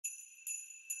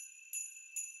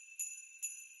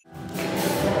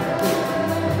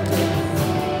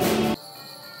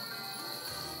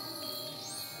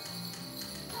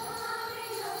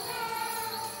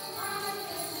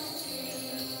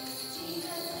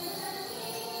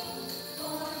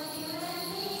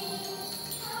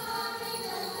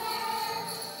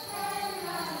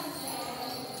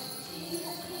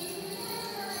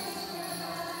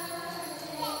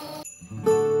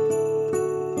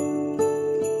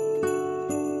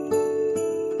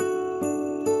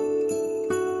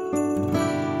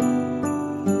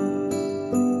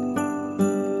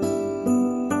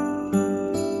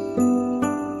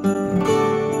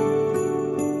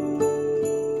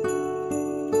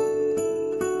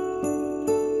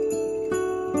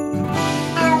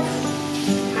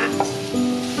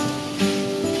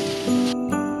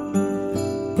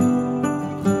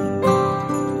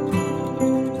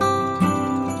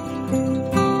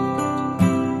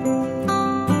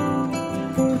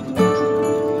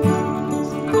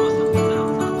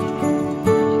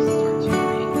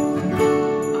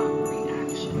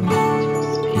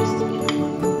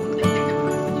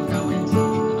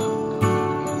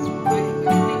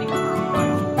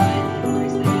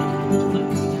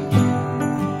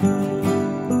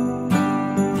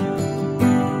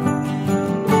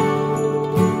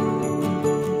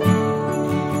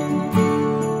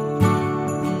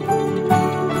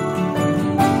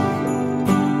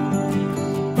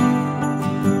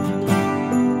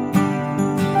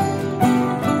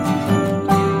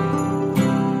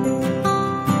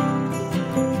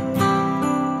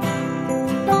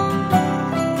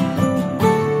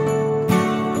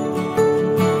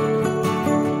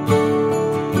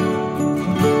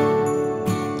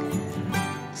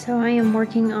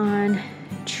working on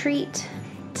treat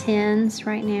tins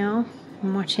right now.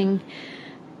 I'm watching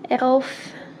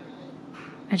Elf.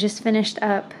 I just finished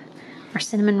up our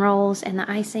cinnamon rolls and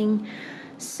the icing.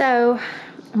 So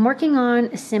I'm working on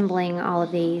assembling all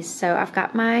of these. So I've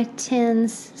got my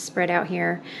tins spread out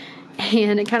here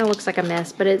and it kind of looks like a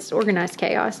mess, but it's organized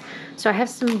chaos. So I have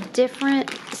some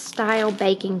different style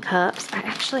baking cups. I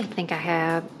actually think I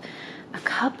have a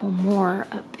couple more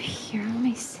up here. Let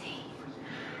me see.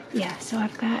 Yeah, so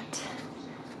I've got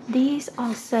these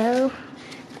also.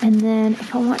 And then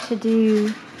if I want to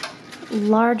do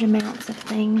large amounts of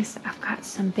things, I've got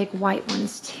some big white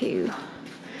ones too.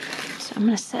 So I'm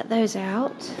going to set those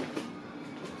out.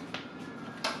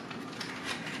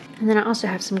 And then I also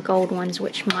have some gold ones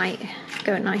which might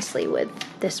go nicely with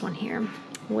this one here,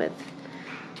 with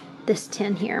this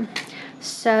tin here.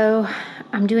 So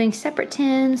I'm doing separate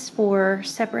tins for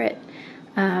separate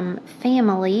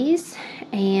families,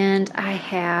 and I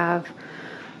have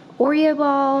Oreo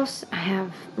balls, I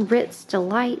have Ritz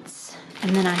Delights,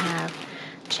 and then I have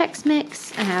Chex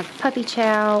Mix, I have Puppy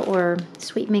Chow or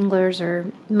Sweet Minglers or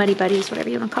Muddy Buddies, whatever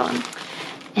you want to call them.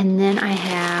 And then I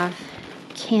have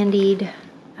candied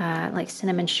like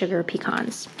cinnamon sugar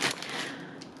pecans.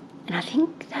 And I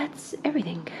think that's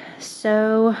everything.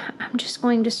 So I'm just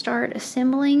going to start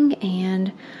assembling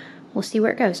and we'll see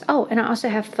where it goes. Oh, and I also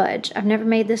have fudge. I've never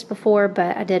made this before,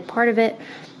 but I did part of it.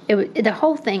 The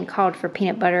whole thing called for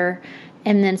peanut butter,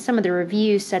 and then some of the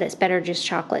reviews said it's better just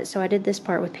chocolate. So I did this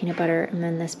part with peanut butter and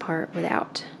then this part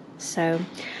without. So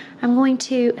I'm going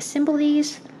to assemble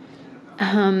these.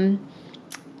 The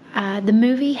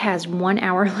movie has 1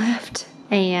 hour left,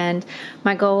 and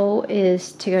my goal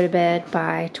is to go to bed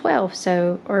by 12,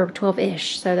 or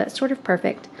 12-ish. So that's sort of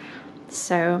perfect.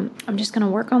 So I'm just gonna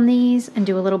work on these and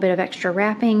do a little bit of extra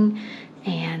wrapping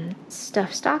and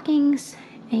stuff stockings,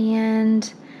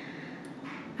 and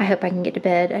I hope I can get to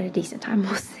bed at a decent time.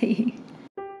 We'll see.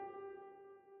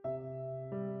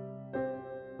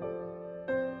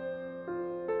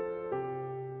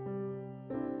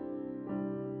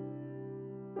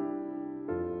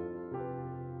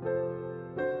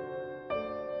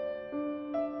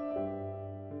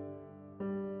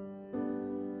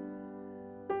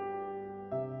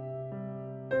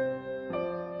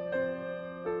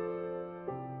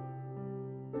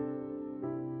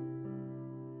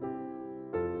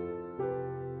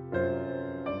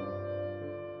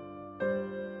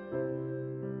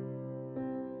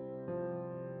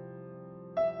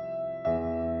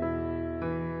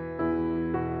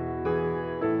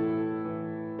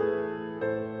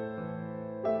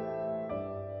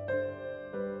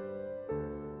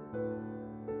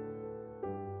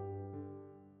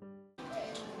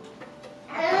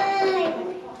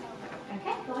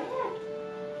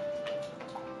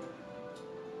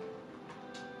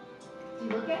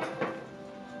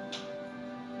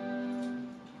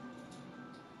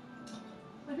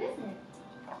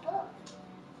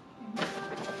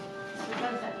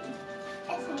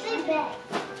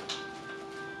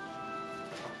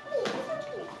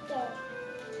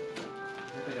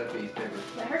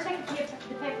 Let her take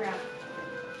the paper out.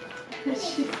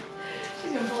 she's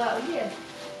gonna pull out the gift.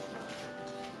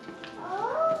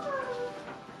 Oh.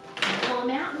 Pull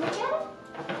them out and look at them.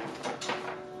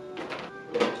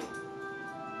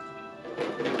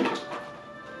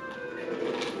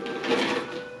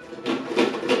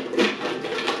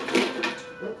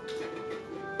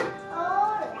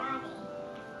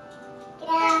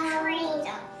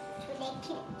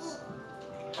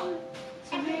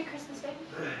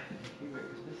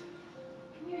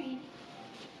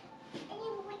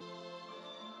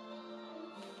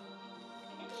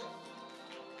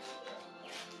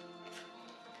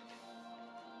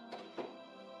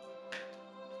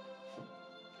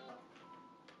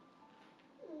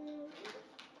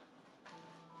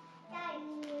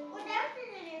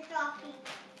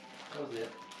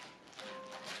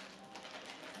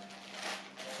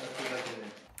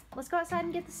 Let's go outside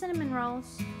and get the cinnamon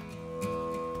rolls.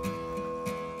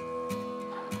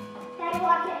 Daddy,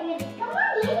 watch it, Andy. Come on,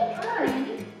 Andy. Come on,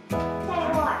 Andy.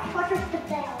 Daddy, watch. Watch us put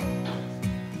down.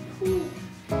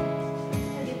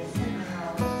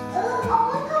 Oh,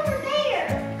 look over there.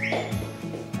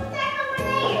 What's that over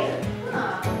there?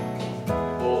 Huh.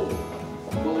 Oh,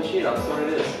 holy shit, that's what it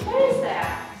is. What is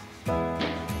that?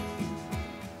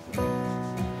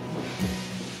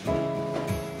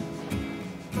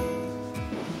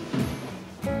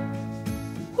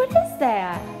 What is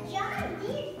that? John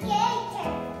Deere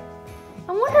Gator.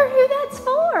 I wonder who that's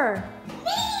for.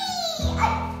 Me!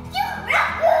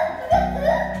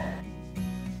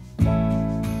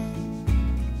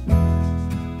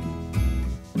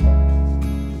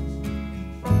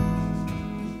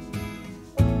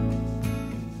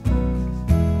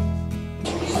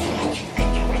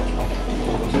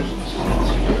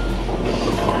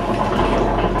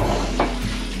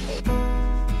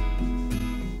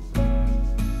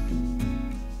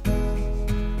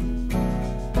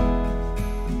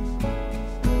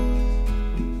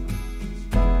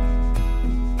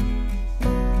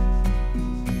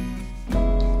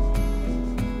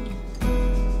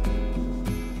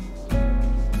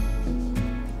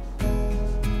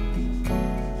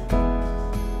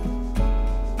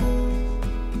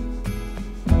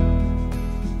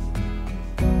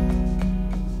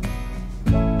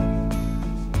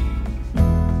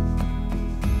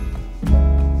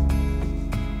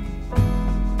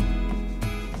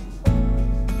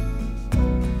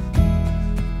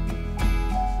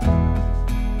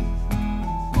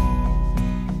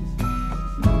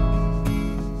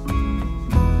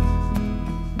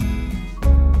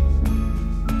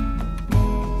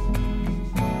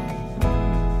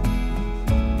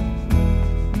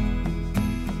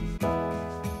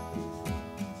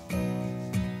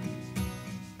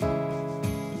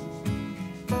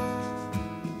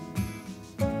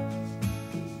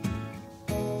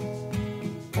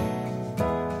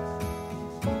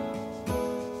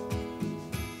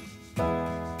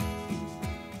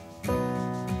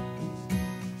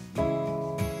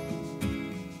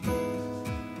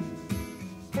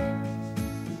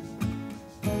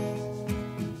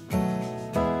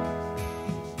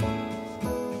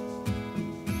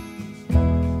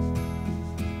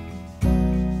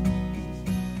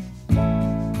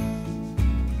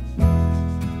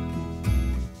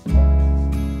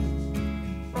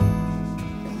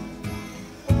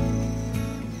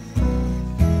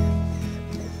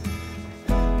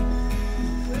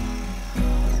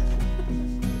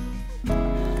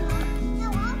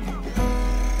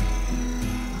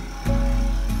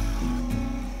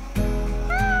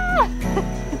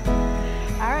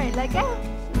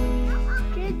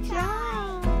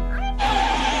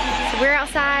 we're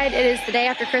outside. It is the day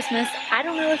after Christmas. I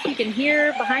don't know if you can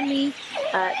hear behind me.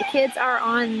 The kids are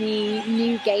on the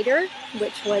new Gator,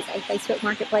 which was a Facebook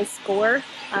Marketplace score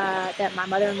that my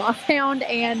mother-in-law found,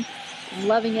 and I'm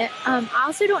loving it. I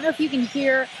also don't know if you can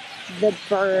hear the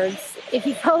birds. If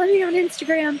you follow me on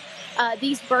Instagram,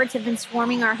 these birds have been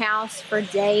swarming our house for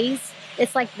days.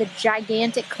 It's like the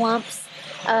gigantic clumps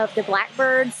of the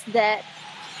blackbirds that,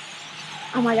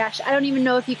 oh my gosh, I don't even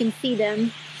know if you can see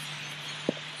them.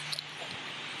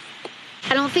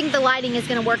 I don't think the lighting is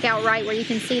going to work out right where you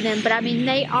can see them, but I mean,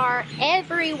 they are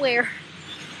everywhere.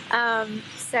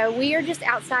 So we are just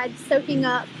outside soaking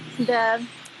up the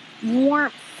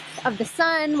warmth of the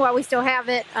sun while we still have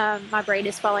it. My braid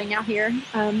is falling out here.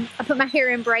 I put my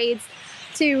hair in braids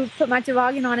to put my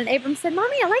toboggan on, and Abram said,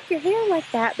 "Mommy, I like your hair like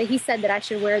that," but he said that I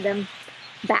should wear them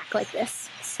back like this.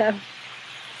 So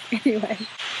anyway,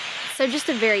 so just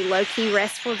a very low-key,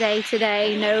 restful day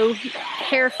today. No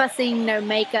hair fussing, no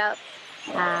makeup.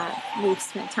 We've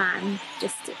spent time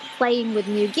just playing with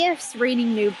new gifts,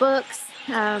 reading new books,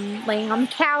 laying on the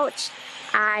couch.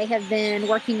 I have been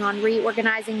working on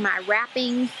reorganizing my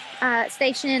wrapping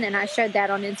station, and I showed that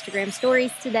on Instagram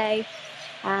stories today.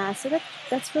 So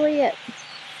that's really it.